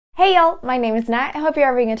Hey y'all, my name is Nat. I hope you're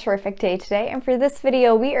having a terrific day today, and for this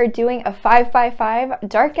video we are doing a 5x5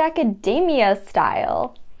 Dark Academia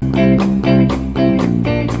style.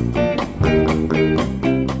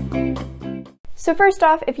 So first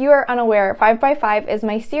off, if you are unaware, 5x5 is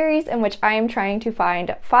my series in which I am trying to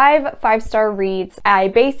find 5-star reads. I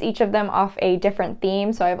base each of them off a different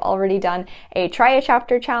theme, so I've already done a Try a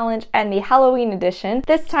Chapter challenge and the Halloween edition.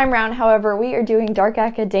 This time around, however, we are doing Dark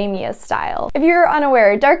Academia style. If you're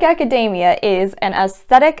unaware, Dark Academia is an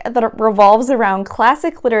aesthetic that revolves around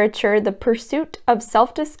classic literature, the pursuit of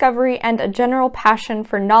self-discovery, and a general passion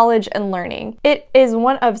for knowledge and learning. It is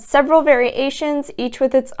one of several variations, each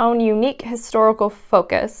with its own unique historical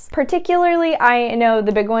focus. Particularly, I know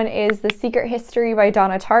the big one is The Secret History by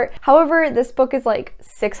Donna Tartt. However, this book is like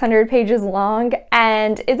 600 pages long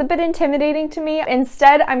and is a bit intimidating to me.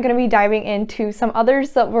 Instead, I'm going to be diving into some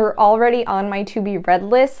others that were already on my to-be-read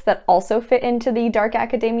list that also fit into the Dark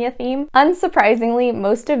Academia theme. Unsurprisingly,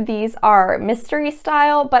 most of these are mystery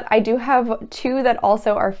style, but I do have two that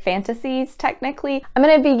also are fantasies technically. I'm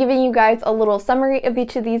going to be giving you guys a little summary of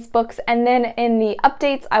each of these books, and then in the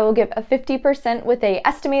updates I will give a 50% with a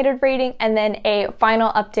estimated rating and then a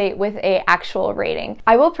final update with a actual rating.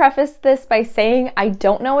 I will preface this by saying I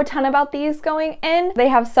don't know a ton about these going in. They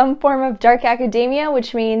have some form of dark academia,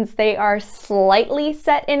 which means they are slightly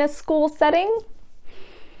set in a school setting.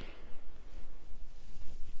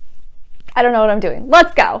 I don't know what I'm doing.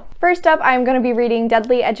 Let's go! First up, I'm going to be reading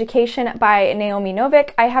Deadly Education by Naomi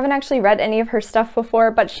Novick. I haven't actually read any of her stuff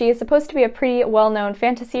before, but she is supposed to be a pretty well-known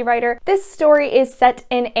fantasy writer. This story is set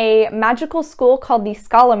in a magical school called the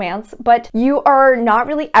Scholomance, but you are not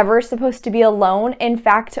really ever supposed to be alone. In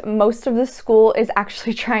fact, most of the school is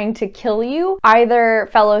actually trying to kill you, either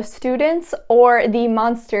fellow students or the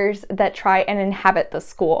monsters that try and inhabit the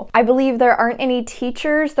school. I believe there aren't any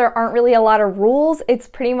teachers, there aren't really a lot of rules. It's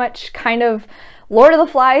pretty much kind of Lord of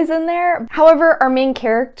the Flies in there. However, our main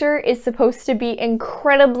character is supposed to be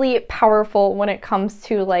incredibly powerful when it comes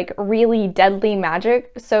to like really deadly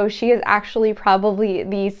magic, so she is actually probably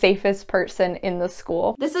the safest person in the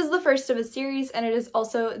school. This is the first of a series, and it is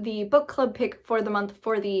also the book club pick for the month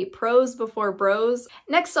for the Prose before Bros.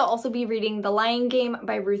 Next, I'll also be reading The Lying Game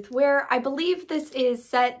by Ruth Ware. I believe this is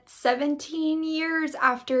set 17 years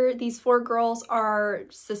after these four girls are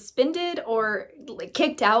suspended or like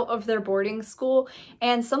kicked out of their boarding school,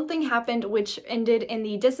 and something happened which ended in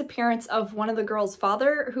the disappearance of one of the girls'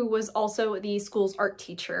 father, who was also the school's art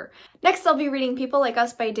teacher. Next, I'll be reading People Like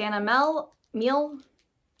Us by Dana Mel,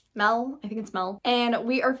 I think it's Mel. And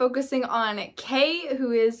we are focusing on Kay,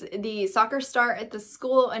 who is the soccer star at the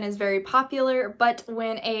school and is very popular, but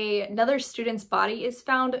when another student's body is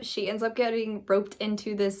found, she ends up getting roped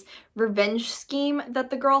into this revenge scheme that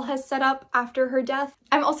the girl has set up after her death.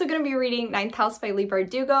 I'm also going to be reading Ninth House by Leigh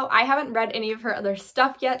Bardugo. I haven't read any of her other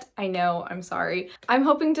stuff yet. I know, I'm sorry. I'm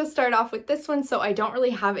hoping to start off with this one, so I don't really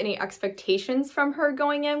have any expectations from her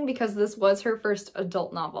going in because this was her first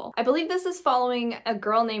adult novel. I believe this is following a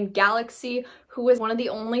girl named Galaxy, who was one of the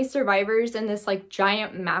only survivors in this like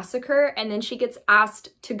giant massacre, and then she gets asked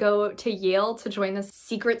to go to Yale to join this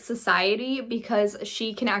secret society because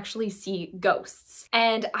she can actually see ghosts.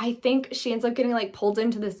 And I think she ends up getting like pulled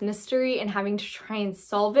into this mystery and having to try and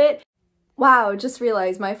solve it. Wow, just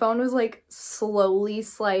realized my phone was like slowly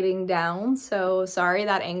sliding down, so sorry,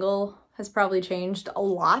 that angle has probably changed a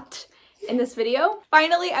lot in this video.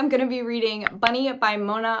 Finally, I'm gonna be reading Bunny by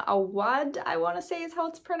Mona Awad, I want to say is how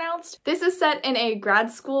it's pronounced. This is set in a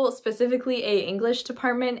grad school, specifically a English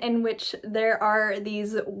department, in which there are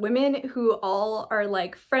these women who all are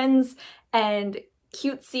like friends and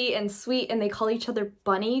cutesy and sweet, and they call each other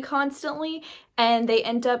Bunny constantly, and they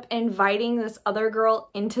end up inviting this other girl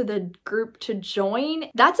into the group to join.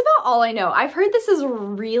 That's about all I know. I've heard this is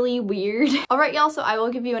really weird. Alright y'all, so I will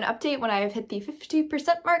give you an update when I have hit the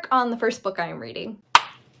 50% mark on the first book I am reading.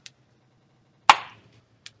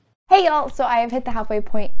 Hey y'all, so I have hit the halfway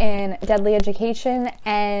point in Deadly Education,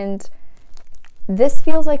 and this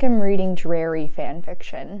feels like I'm reading dreary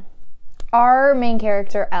fanfiction. Our main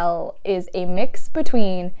character, Elle, is a mix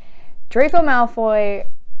between Draco Malfoy,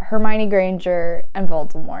 Hermione Granger, and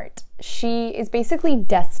Voldemort. She is basically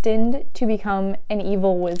destined to become an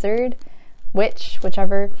evil wizard,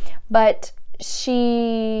 whichever, but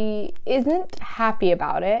she isn't happy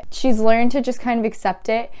about it. She's learned to just kind of accept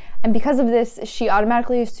it, and because of this, she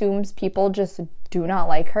automatically assumes people just do not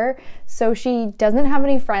like her, so she doesn't have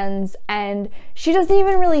any friends, and she doesn't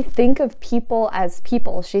even really think of people as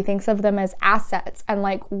people. She thinks of them as assets, and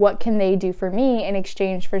like, what can they do for me in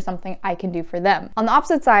exchange for something I can do for them? On the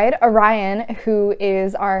opposite side, Orion, who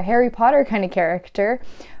is our Harry Potter kind of character,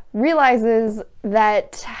 realizes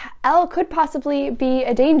that Elle could possibly be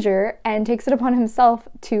a danger and takes it upon himself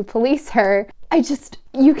to police her.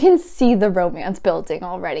 You can see the romance building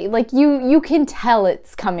already. Like, you can tell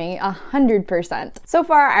it's coming 100%. So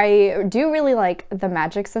far, I do really like the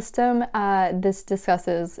magic system. This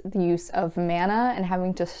discusses the use of mana and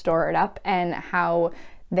having to store it up, and how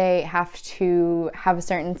they have to have a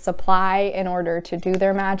certain supply in order to do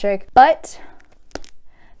their magic. But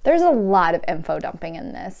there's a lot of info dumping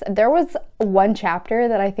in this. There was one chapter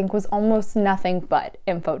that I think was almost nothing but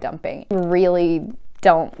info dumping. Really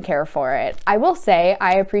don't care for it. I will say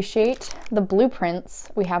I appreciate the blueprints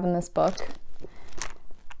we have in this book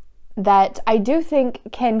that I do think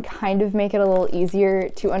can kind of make it a little easier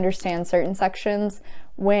to understand certain sections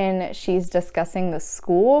when she's discussing the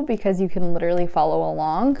school, because you can literally follow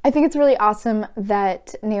along. I think it's really awesome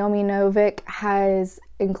that Naomi Novick has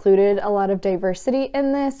included a lot of diversity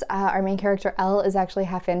in this. Our main character, Elle, is actually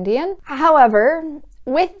half Indian. However,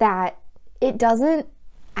 with that, it doesn't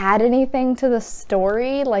add anything to the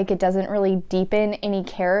story. Like, it doesn't really deepen any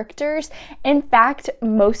characters. In fact,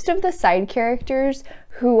 most of the side characters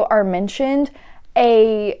who are mentioned,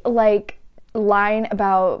 a line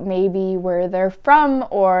about maybe where they're from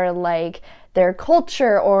or like their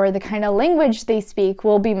culture or the kind of language they speak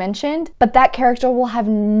will be mentioned, but that character will have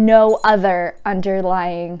no other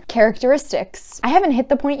underlying characteristics. I haven't hit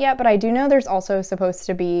the point yet, but I do know there's also supposed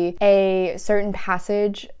to be a certain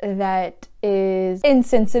passage that is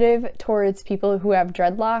insensitive towards people who have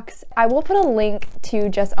dreadlocks. I will put a link to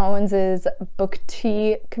Jess Owens's book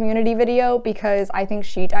tea community video because I think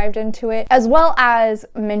she dived into it, as well as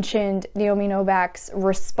mentioned Naomi Novick's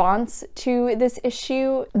response to this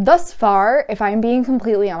issue. Thus far, if I'm being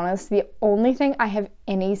completely honest, the only thing I have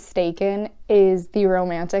any stake in is the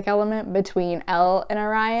romantic element between Elle and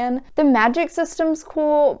Orion. The magic system's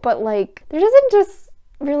cool, but like, there doesn't just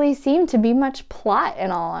really seem to be much plot,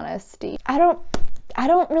 in all honesty. I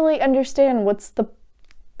don't really understand what's the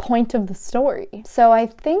point of the story. So I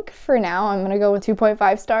think for now I'm gonna go with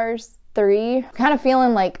 2.5 stars, 3. I'm kind of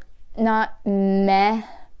feeling like not meh,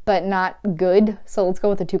 but not good. So let's go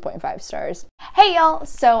with the 2.5 stars. Hey y'all,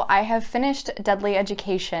 so I have finished Deadly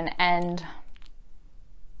Education, and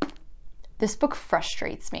this book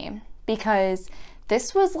frustrates me because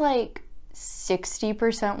this was like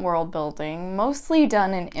 60% world building, mostly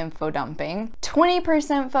done in info dumping,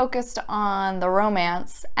 20% focused on the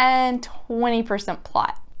romance, and 20%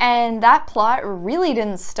 plot. And that plot really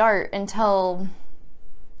didn't start until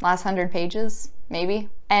last 100 pages, maybe.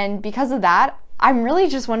 And because of that, I'm really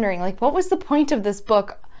just wondering, like, what was the point of this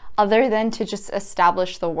book other than to just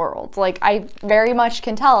establish the world? Like, I very much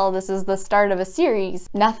can tell this is the start of a series.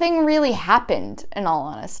 Nothing really happened, in all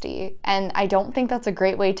honesty, and I don't think that's a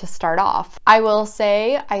great way to start off. I will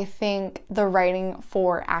say I think the writing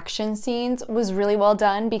for action scenes was really well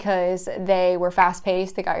done because they were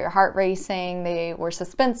fast-paced, they got your heart racing, they were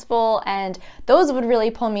suspenseful, and those would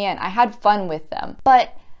really pull me in. I had fun with them.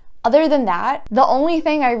 But other than that, the only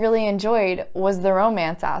thing I really enjoyed was the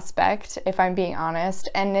romance aspect, if I'm being honest,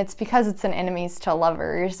 and it's because it's an enemies to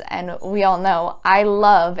lovers, and we all know I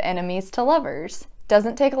love enemies to lovers.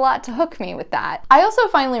 Doesn't take a lot to hook me with that. I also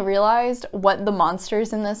finally realized what the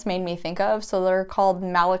monsters in this made me think of. So they're called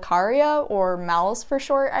Malacaria, or Mals for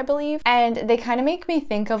short, I believe, and they kind of make me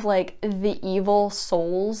think of like the evil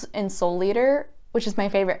souls in Soul Eater, which is my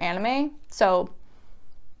favorite anime. So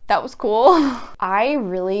that was cool. I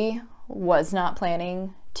really was not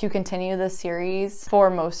planning to continue this series for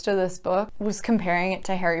most of this book. Was comparing it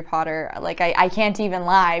to Harry Potter. Like, I can't even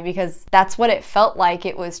lie because that's what it felt like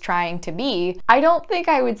it was trying to be. I don't think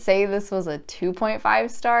I would say this was a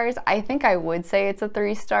 2.5 stars. I think I would say it's a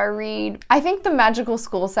 3-star read. I think the magical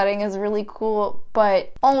school setting is really cool,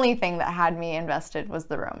 but only thing that had me invested was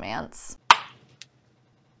the romance.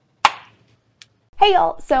 Hey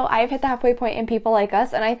y'all, so I've hit the halfway point in People Like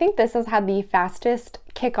Us, and I think this has had the fastest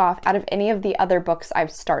kickoff out of any of the other books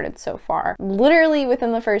I've started so far. Literally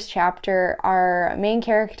within the first chapter, our main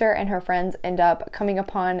character and her friends end up coming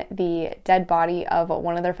upon the dead body of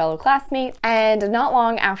one of their fellow classmates, and not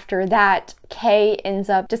long after that, Kay ends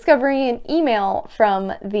up discovering an email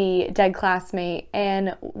from the dead classmate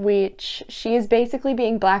in which she is basically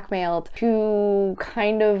being blackmailed to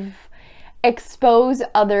kind of expose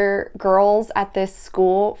other girls at this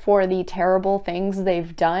school for the terrible things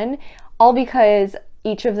they've done, all because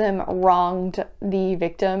each of them wronged the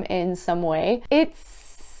victim in some way.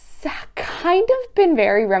 It's it's kind of been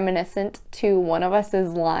very reminiscent to One of Us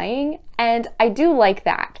is Lying, and I do like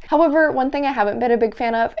that. However, one thing I haven't been a big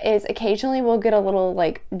fan of is occasionally we'll get a little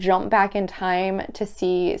like jump back in time to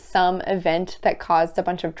see some event that caused a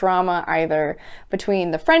bunch of drama, either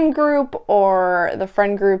between the friend group or the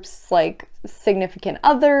friend group's like significant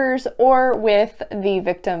others, or with the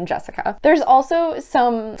victim Jessica. There's also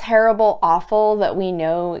some terrible awful that we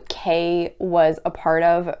know Kay was a part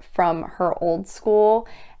of from her old school,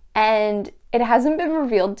 and it hasn't been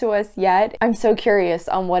revealed to us yet. I'm so curious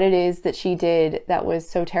on what it is that she did that was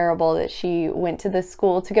so terrible that she went to this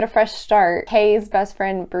school to get a fresh start. Kay's best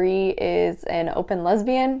friend Bree is an open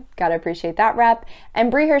lesbian, gotta appreciate that rep,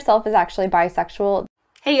 and Bree herself is actually bisexual.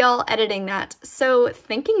 Hey y'all, editing that. So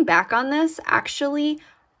thinking back on this, actually,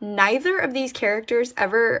 neither of these characters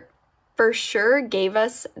ever for sure gave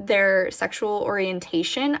us their sexual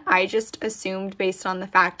orientation. I just assumed based on the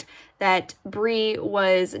fact that Bree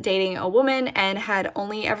was dating a woman and had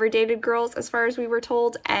only ever dated girls as far as we were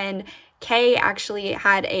told, and Kay actually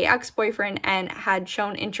had a ex-boyfriend and had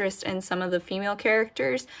shown interest in some of the female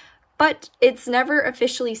characters. But it's never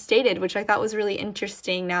officially stated, which I thought was really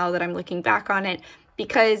interesting now that I'm looking back on it,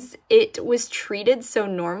 because it was treated so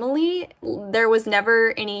normally. There was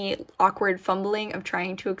never any awkward fumbling of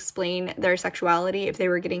trying to explain their sexuality if they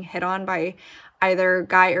were getting hit on by either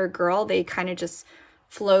guy or girl. They kind of just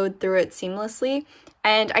flowed through it seamlessly.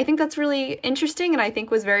 And I think that's really interesting, and I think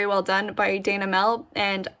was very well done by Dana Mele,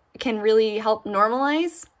 and can really help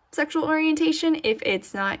normalize sexual orientation if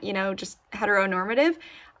it's not, you know, just heteronormative.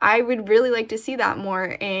 I would really like to see that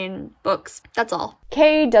more in books. That's all.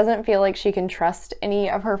 Kay doesn't feel like she can trust any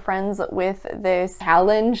of her friends with this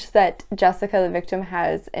challenge that Jessica, the victim,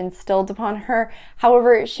 has instilled upon her.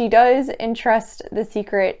 However, she does entrust the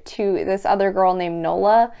secret to this other girl named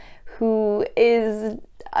Nola, who is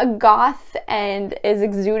a goth and is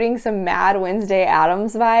exuding some Mad Wednesday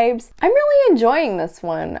Addams vibes. I'm really enjoying this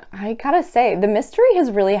one. I gotta say, the mystery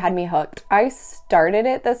has really had me hooked. I started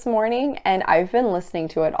it this morning and I've been listening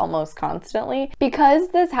to it almost constantly. Because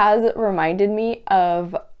this has reminded me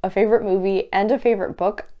of a favorite movie and a favorite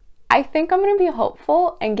book, I think I'm gonna be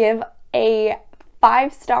hopeful and give a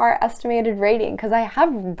 5-star estimated rating because I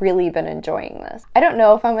have really been enjoying this. I don't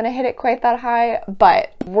know if I'm gonna hit it quite that high,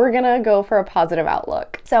 but we're gonna go for a positive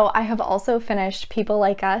outlook. So I have also finished People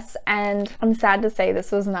Like Us, and I'm sad to say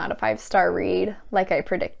this was not a 5-star read like I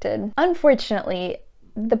predicted. Unfortunately,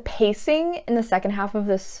 the pacing in the second half of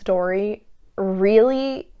this story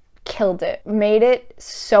really killed it, made it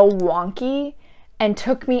so wonky, and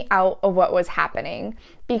took me out of what was happening.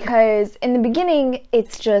 Because in the beginning,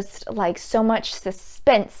 it's just like so much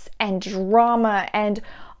suspense and drama and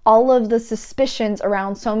all of the suspicions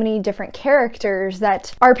around so many different characters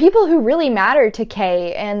that are people who really matter to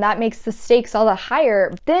Kay, and that makes the stakes all the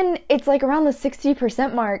higher. Then it's like around the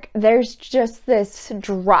 60% mark, there's just this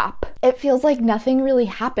drop. It feels like nothing really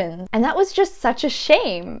happens. And that was just such a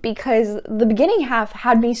shame because the beginning half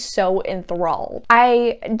had me so enthralled.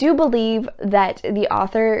 I do believe that the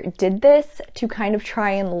author did this to kind of try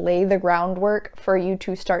and lay the groundwork for you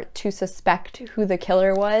to start to suspect who the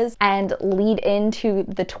killer was and lead into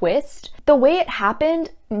the twist. The way it happened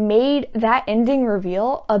made that ending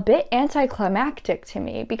reveal a bit anticlimactic to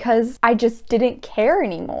me because I just didn't care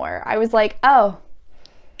anymore. I was like, oh,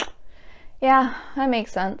 yeah, that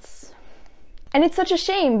makes sense. And it's such a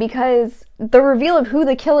shame because the reveal of who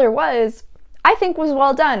the killer was, I think, was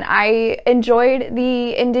well done. I enjoyed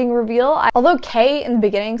the ending reveal. Although Kay in the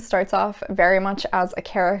beginning starts off very much as a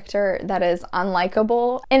character that is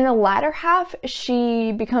unlikable, in the latter half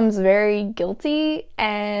she becomes very guilty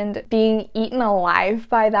and being eaten alive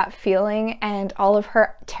by that feeling and all of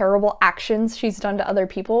her terrible actions she's done to other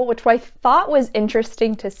people, which I thought was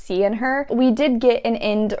interesting to see in her. We did get an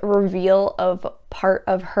end reveal of part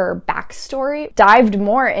of her backstory, dived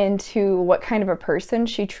more into what kind of a person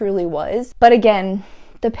she truly was. But again,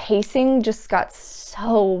 the pacing just got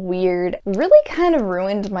so weird. Really kind of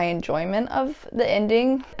ruined my enjoyment of the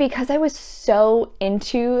ending because I was so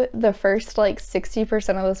into the first like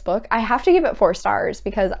 60% of this book. I have to give it 4 stars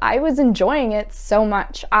because I was enjoying it so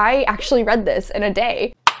much. I actually read this in a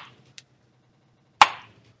day.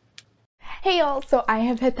 Hey y'all, so I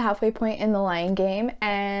have hit the halfway point in the Lion Game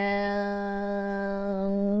and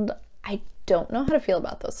I don't know how to feel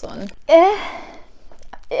about this one.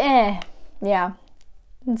 Yeah,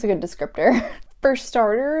 that's a good descriptor. For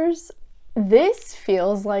starters, this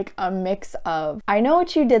feels like a mix of I Know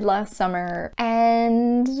What You Did Last Summer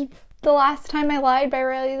and The Last Time I Lied by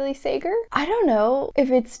Riley Sager. I don't know if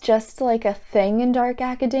it's just like a thing in dark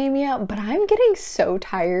academia, but I'm getting so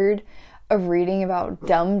tired of reading about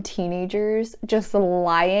dumb teenagers just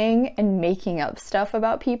lying and making up stuff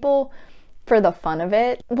about people for the fun of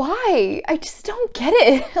it. Why? I just don't get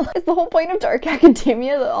it. It's the whole point of dark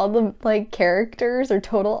academia that all the like characters are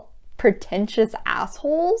total pretentious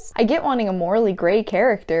assholes. I get wanting a morally gray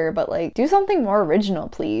character, but like do something more original,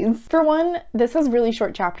 please. For one, this has really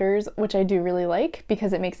short chapters, which I do really like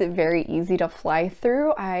because it makes it very easy to fly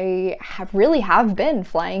through. I really have been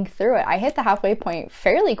flying through it. I hit the halfway point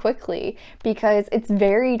fairly quickly because it's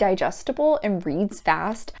very digestible and reads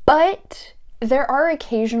fast, but there are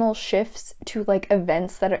occasional shifts to like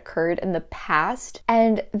events that occurred in the past,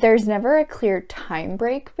 and there's never a clear time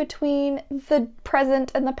break between the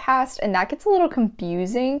present and the past, and that gets a little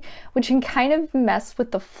confusing, which can kind of mess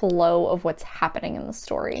with the flow of what's happening in the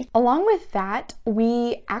story. Along with that,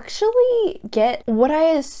 we actually get what I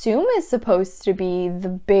assume is supposed to be the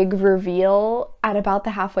big reveal at about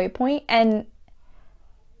the halfway point, and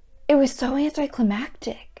it was so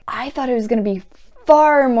anticlimactic. I thought it was going to be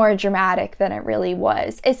far more dramatic than it really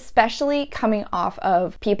was, especially coming off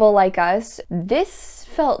of People Like Us. This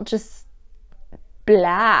felt just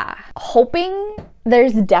blah. Hoping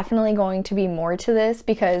there's definitely going to be more to this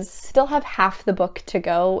because still have half the book to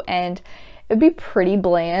go, and it'd be pretty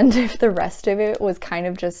bland if the rest of it was kind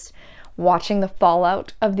of just watching the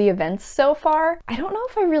fallout of the events so far. I don't know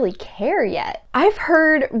if I really care yet. I've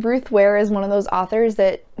heard Ruth Ware is one of those authors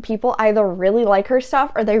that people either really like her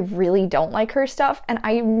stuff or they really don't like her stuff, and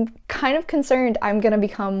I'm kind of concerned I'm gonna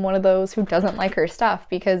become one of those who doesn't like her stuff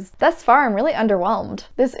because thus far I'm really underwhelmed.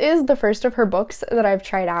 This is the first of her books that I've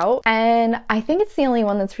tried out, and I think it's the only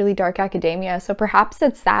one that's really dark academia, so perhaps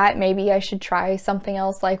it's that. Maybe I should try something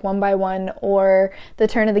else like One by One or The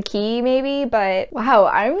Turn of the Key maybe, but wow,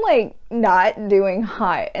 I'm like not doing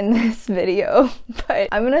hot in this video, but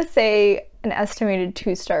I'm gonna say an estimated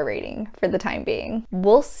 2-star rating for the time being.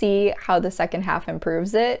 We'll see how the second half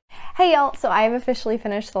improves it. Hey y'all, so I have officially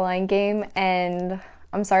finished The Lion Game, and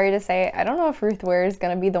I'm sorry to say, I don't know if Ruth Ware is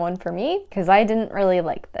gonna be the one for me, because I didn't really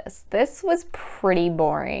like this. This was pretty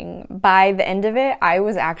boring. By the end of it, I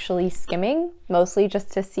was actually skimming, mostly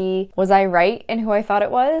just to see, was I right in who I thought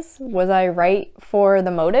it was? Was I right for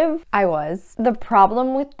the motive? I was. The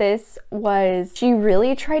problem with this was she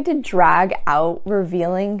really tried to drag out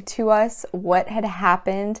revealing to us what had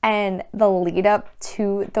happened and the lead up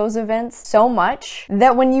to those events so much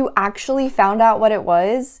that when you actually found out what it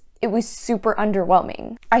was super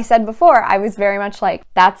underwhelming. I said before, I was very much like,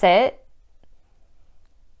 that's it.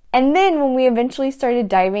 And then when we eventually started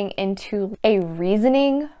diving into a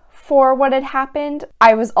reasoning for what had happened,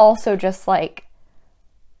 I was also just like,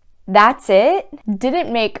 that's it?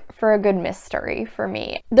 Didn't make for a good mystery for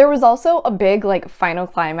me. There was also a big like final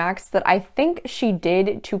climax that I think she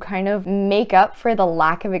did to kind of make up for the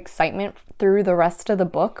lack of excitement through the rest of the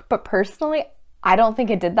book, but personally, I don't think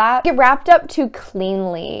it did that. It wrapped up too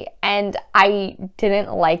cleanly, and I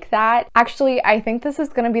didn't like that. Actually, I think this is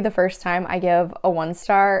gonna be the first time I give a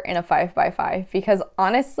 1-star in a 5x5, because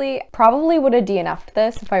honestly, probably would have DNF'd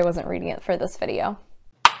this if I wasn't reading it for this video.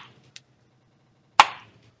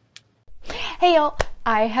 Hey y'all,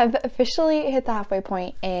 I have officially hit the halfway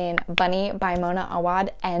point in Bunny by Mona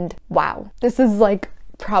Awad, and wow, this is like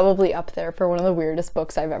probably up there for one of the weirdest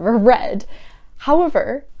books I've ever read.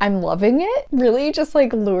 However, I'm loving it. Really just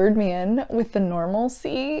like lured me in with the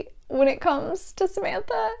normalcy when it comes to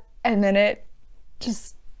Samantha, and then it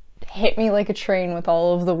just hit me like a train with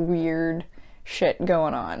all of the weird shit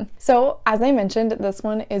going on. So as I mentioned, this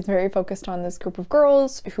one is very focused on this group of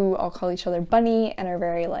girls who all call each other Bunny and are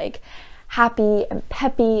very like happy and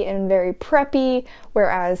peppy and very preppy,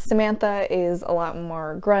 whereas Samantha is a lot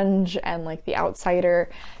more grunge and like the outsider.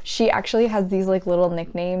 She actually has these like little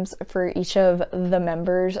nicknames for each of the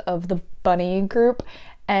members of the Bunny group,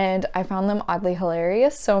 and I found them oddly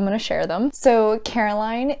hilarious, so I'm gonna share them. So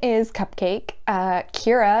Caroline is Cupcake,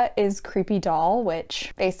 Kira is Creepy Doll,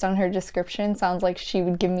 which based on her description sounds like she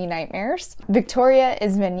would give me nightmares. Victoria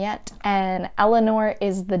is Vignette, and Eleanor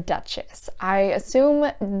is the Duchess. I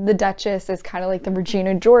assume the Duchess is kind of like the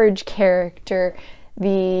Regina George character,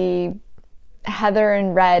 the Heather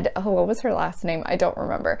in Red, oh, what was her last name? I don't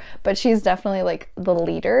remember, but she's definitely like the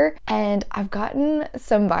leader, and I've gotten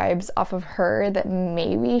some vibes off of her that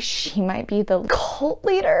maybe she might be the cult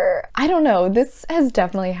leader. I don't know, this has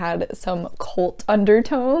definitely had some cult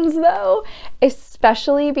undertones though,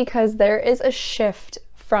 especially because there is a shift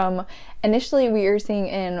from initially we were seeing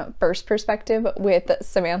in first perspective with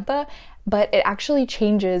Samantha, but it actually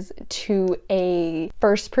changes to a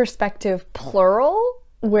first perspective plural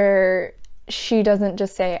where she doesn't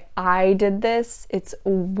just say, I did this, it's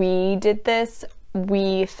we did this,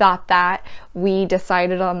 we thought that, we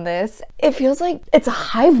decided on this. It feels like it's a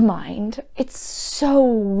hive mind. It's so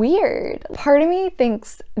weird. Part of me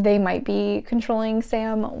thinks they might be controlling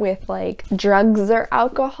Sam with like drugs or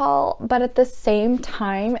alcohol, but at the same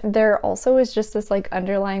time, there also is just this like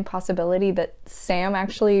underlying possibility that Sam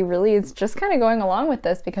actually really is just kind of going along with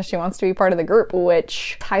this because she wants to be part of the group,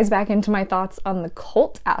 which ties back into my thoughts on the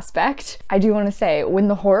cult aspect. I do want to say, when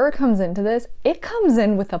the horror comes into this, it comes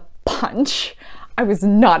in with a punch. I was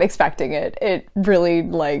not expecting it. It really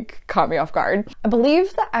like caught me off guard. I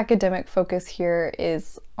believe the academic focus here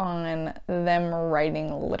is on them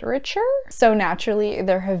writing literature. So naturally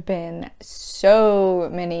there have been so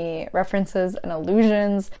many references and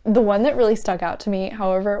allusions. The one that really stuck out to me,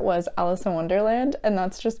 however, was Alice in Wonderland, and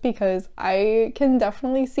that's just because I can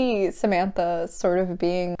definitely see Samantha sort of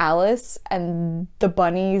being Alice and the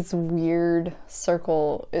bunny's weird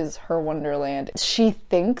circle is her Wonderland. She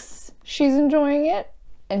thinks she's enjoying it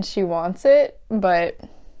and she wants it, but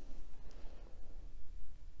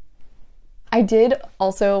I did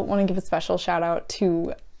also want to give a special shout out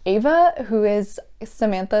to Ava, who is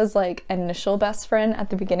Samantha's like initial best friend at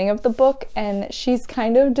the beginning of the book, and she's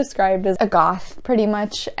kind of described as a goth pretty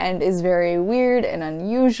much and is very weird and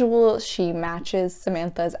unusual. She matches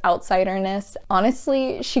Samantha's outsiderness.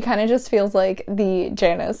 Honestly, she kind of just feels like the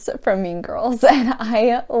Janice from Mean Girls, and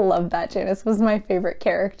I love that. Janice was my favorite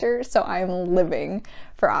character, so I'm living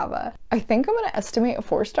for Ava. I think I'm gonna estimate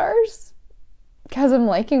 4 stars because I'm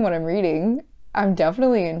liking what I'm reading. I'm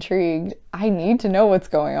definitely intrigued. I need to know what's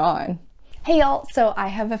going on. Hey y'all, so I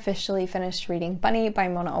have officially finished reading Bunny by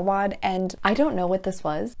Mona Awad, and I don't know what this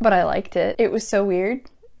was, but I liked it. It was so weird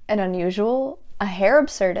and unusual, a hair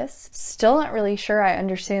absurdist. Still not really sure I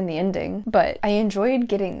understand the ending, but I enjoyed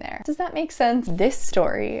getting there. Does that make sense? This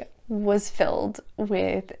story was filled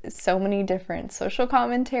with so many different social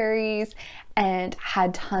commentaries and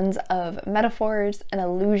had tons of metaphors and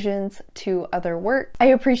allusions to other work. I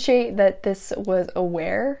appreciate that this was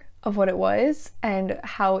aware of what it was and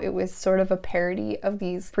how it was sort of a parody of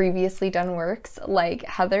these previously done works like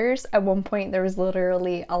Heather's. At one point there was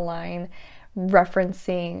literally a line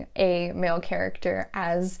referencing a male character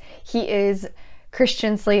as he is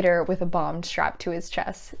Christian Slater with a bomb strapped to his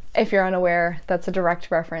chest. If you're unaware, that's a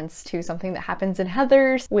direct reference to something that happens in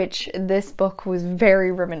Heather's, which this book was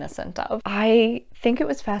very reminiscent of. I think it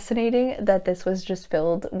was fascinating that this was just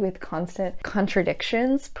filled with constant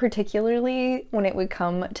contradictions, particularly when it would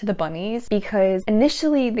come to the bunnies, because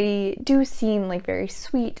initially they do seem like very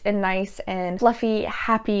sweet and nice and fluffy,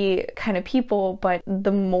 happy kind of people, but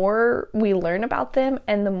the more we learn about them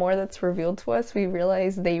and the more that's revealed to us, we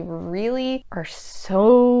realize they really are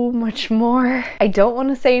so much more. I don't want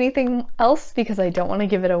to say anything else because I don't want to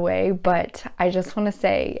give it away, but I just want to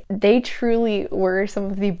say they truly were some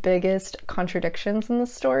of the biggest contradictions in the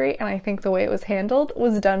story, and I think the way it was handled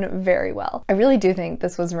was done very well. I really do think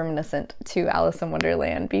this was reminiscent to Alice in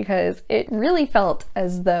Wonderland because it really felt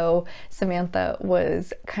as though Samantha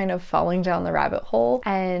was kind of falling down the rabbit hole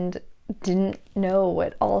and didn't know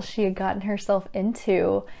what all she had gotten herself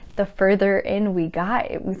into the further in we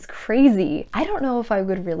got. It was crazy. I don't know if I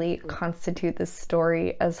would really constitute this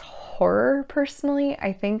story as horror personally.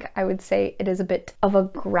 I think I would say it is a bit of a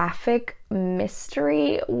graphic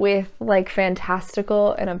mystery with like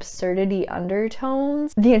fantastical and absurdity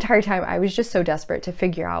undertones. The entire time I was just so desperate to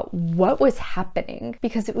figure out what was happening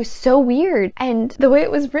because it was so weird, and the way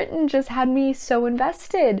it was written just had me so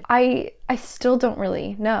invested. I still don't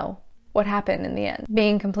really know what happened in the end,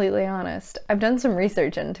 being completely honest. I've done some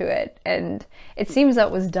research into it and it seems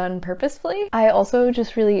that was done purposefully. I also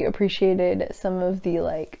just really appreciated some of the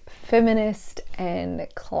like feminist and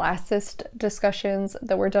classist discussions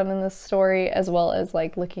that were done in this story, as well as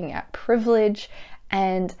like looking at privilege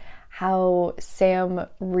and how Sam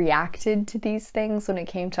reacted to these things when it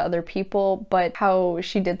came to other people, but how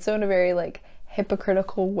she did so in a very like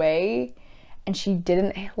hypocritical way, and she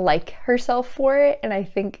didn't like herself for it. And I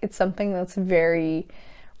think it's something that's very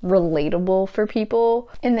relatable for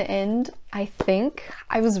people. In the end, I think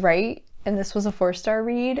I was right and this was a 4-star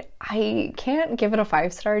read. I can't give it a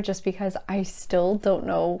 5-star just because I still don't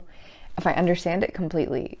know if I understand it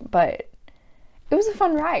completely, but it was a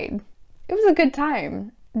fun ride. It was a good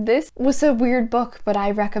time. This was a weird book, but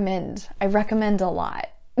I recommend a lot.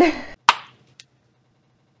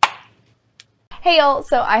 Hey y'all,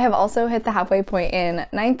 so I have also hit the halfway point in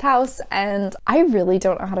Ninth House, and I really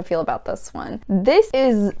don't know how to feel about this one. This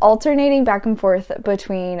is alternating back and forth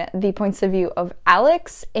between the points of view of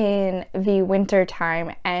Alex in the winter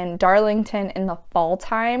time and Darlington in the fall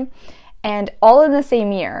time. and all in the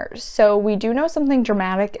same year. So we do know something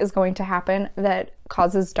dramatic is going to happen that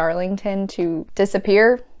causes Darlington to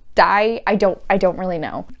disappear, die. I don't really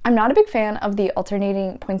know. I'm not a big fan of the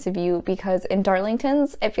alternating points of view because in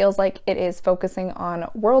Darlington's it feels like it is focusing on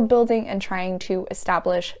world building and trying to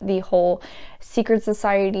establish the whole secret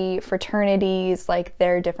society, fraternities, like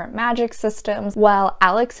their different magic systems, while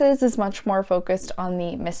Alex's is much more focused on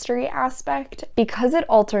the mystery aspect. Because it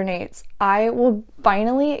alternates, I will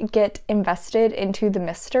finally get invested into the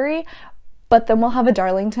mystery, but then we'll have a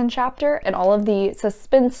Darlington chapter and all of the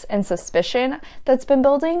suspense and suspicion that's been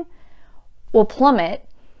building will plummet,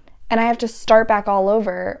 and I have to start back all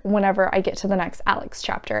over whenever I get to the next Alex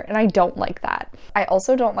chapter, and I don't like that. I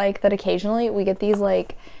also don't like that occasionally we get these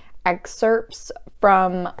like excerpts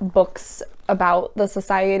from books about the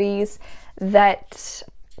societies that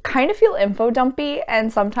kind of feel info dumpy,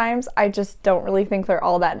 and sometimes I just don't really think they're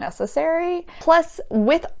all that necessary. Plus,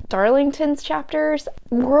 with Darlington's chapters,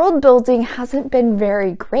 world building hasn't been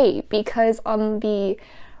very great because on the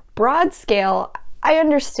broad scale, I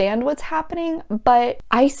understand what's happening, but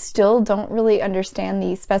I still don't really understand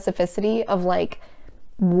the specificity of like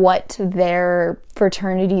what their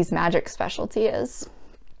fraternity's magic specialty is.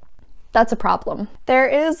 That's a problem. There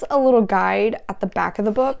is a little guide at the back of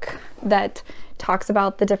the book that talks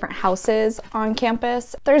about the different houses on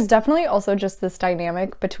campus. There's definitely also just this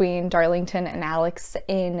dynamic between Darlington and Alex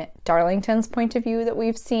in Darlington's point of view that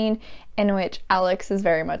we've seen, in which Alex is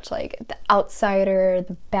very much like the outsider,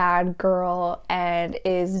 the bad girl, and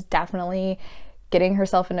is definitely getting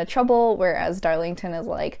herself into trouble, whereas Darlington is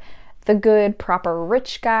like the good, proper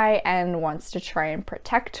rich guy and wants to try and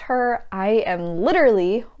protect her. I am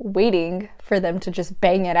literally waiting for them to just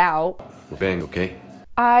bang it out. We're bang, okay?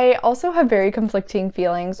 I also have very conflicting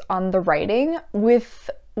feelings on the writing. With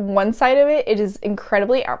one side of it, it is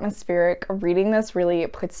incredibly atmospheric. Reading this really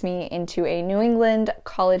puts me into a New England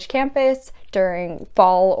college campus during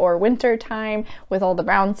fall or winter time with all the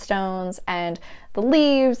brownstones and the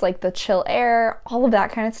leaves, like the chill air, all of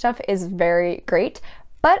that kind of stuff is very great.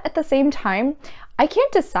 But at the same time, I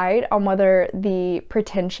can't decide on whether the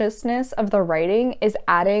pretentiousness of the writing is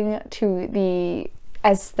adding to the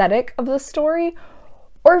aesthetic of the story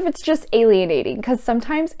or if it's just alienating, because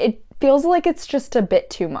sometimes it feels like it's just a bit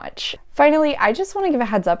too much. Finally, I just want to give a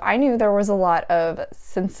heads up. I knew there was a lot of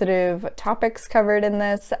sensitive topics covered in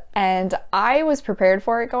this, and I was prepared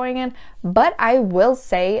for it going in, but I will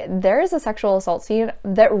say there is a sexual assault scene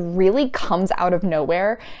that really comes out of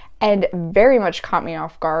nowhere and very much caught me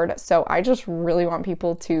off guard. So I just really want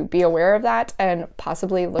people to be aware of that and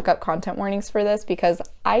possibly look up content warnings for this, because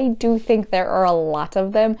I do think there are a lot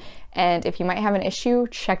of them. And if you might have an issue,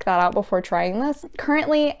 check that out before trying this.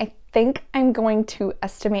 Currently, I think I'm going to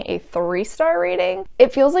estimate a 3-star rating.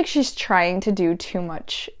 It feels like she's trying to do too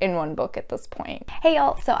much in one book at this point. Hey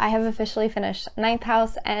y'all, so I have officially finished Ninth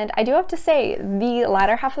House, and I do have to say the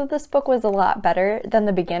latter half of this book was a lot better than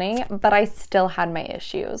the beginning, but I still had my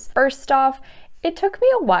issues. First off, it took me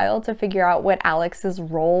a while to figure out what Alex's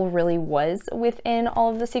role really was within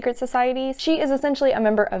all of the secret societies. She is essentially a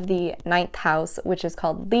member of the Ninth House, which is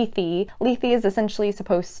called Leigh. Leigh is essentially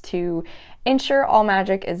supposed to ensure all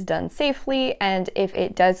magic is done safely, and if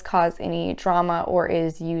it does cause any drama or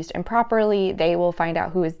is used improperly, they will find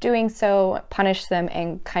out who is doing so, punish them,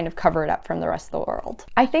 and kind of cover it up from the rest of the world.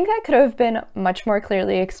 I think that could have been much more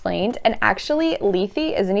clearly explained, and actually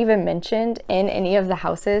Leigh isn't even mentioned in any of the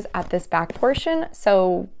houses at this back portion,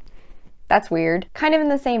 so that's weird. Kind of in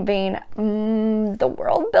the same vein, the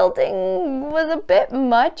world building was a bit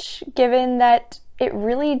much, given that it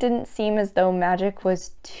really didn't seem as though magic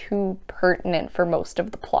was too pertinent for most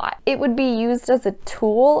of the plot. It would be used as a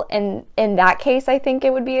tool, and in that case I think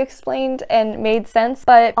it would be explained and made sense,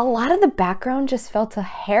 but a lot of the background just felt a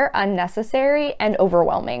hair unnecessary and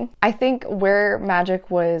overwhelming. I think where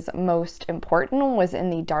magic was most important was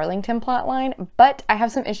in the Darlington plotline, but I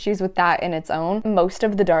have some issues with that in its own. Most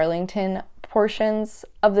of the Darlington portions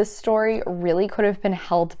of this story really could have been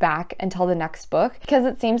held back until the next book, because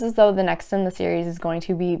it seems as though the next in the series is going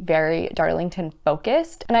to be very Darlington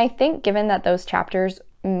focused. And I think given that those chapters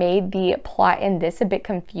made the plot in this a bit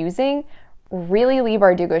confusing, really Leigh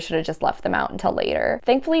Bardugo should have just left them out until later.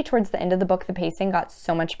 Thankfully, towards the end of the book, the pacing got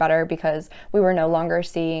so much better because we were no longer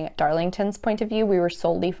seeing Darlington's point of view. We were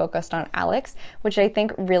solely focused on Alex, which I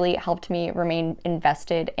think really helped me remain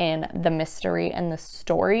invested in the mystery and the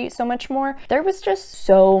story so much more. There was just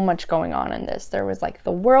so much going on in this. There was like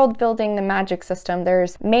the world building, the magic system,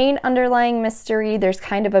 there's main underlying mystery, there's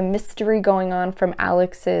kind of a mystery going on from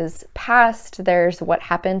Alex's past, there's what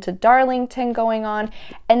happened to Darlington going on,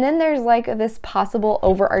 and then there's like this possible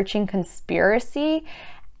overarching conspiracy,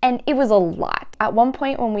 and it was a lot. At one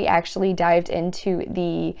point when we actually dived into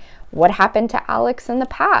the what happened to Alex in the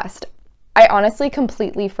past, I honestly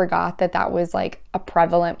completely forgot that that was like a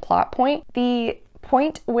prevalent plot point. The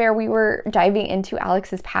point where we were diving into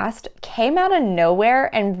Alex's past came out of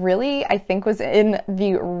nowhere and really, I think, was in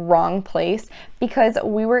the wrong place because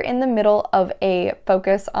we were in the middle of a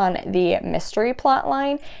focus on the mystery plot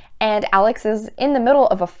line, and Alex is in the middle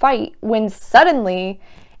of a fight when suddenly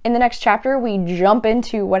in the next chapter we jump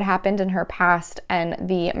into what happened in her past and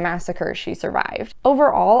the massacre she survived.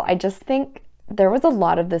 Overall, I just think there was a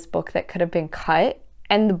lot of this book that could have been cut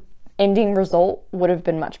and the ending result would have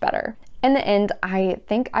been much better. In the end, I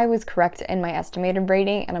think I was correct in my estimated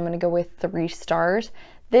rating, and I'm going to go with 3 stars.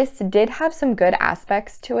 This did have some good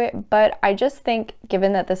aspects to it, but I just think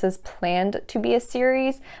given that this is planned to be a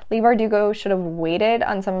series, Leigh Bardugo should have waited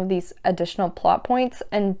on some of these additional plot points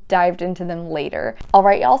and dived into them later. All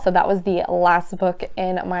right, y'all, so that was the last book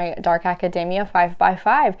in my Dark Academia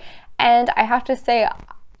 5x5, and I have to say,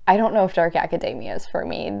 I don't know if Dark Academia is for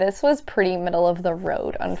me. This was pretty middle of the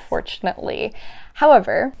road, unfortunately.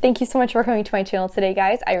 However, thank you so much for coming to my channel today,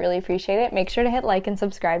 guys. I really appreciate it. Make sure to hit like and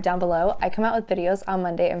subscribe down below. I come out with videos on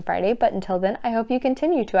Monday and Friday, but until then, I hope you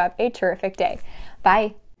continue to have a terrific day.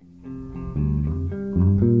 Bye.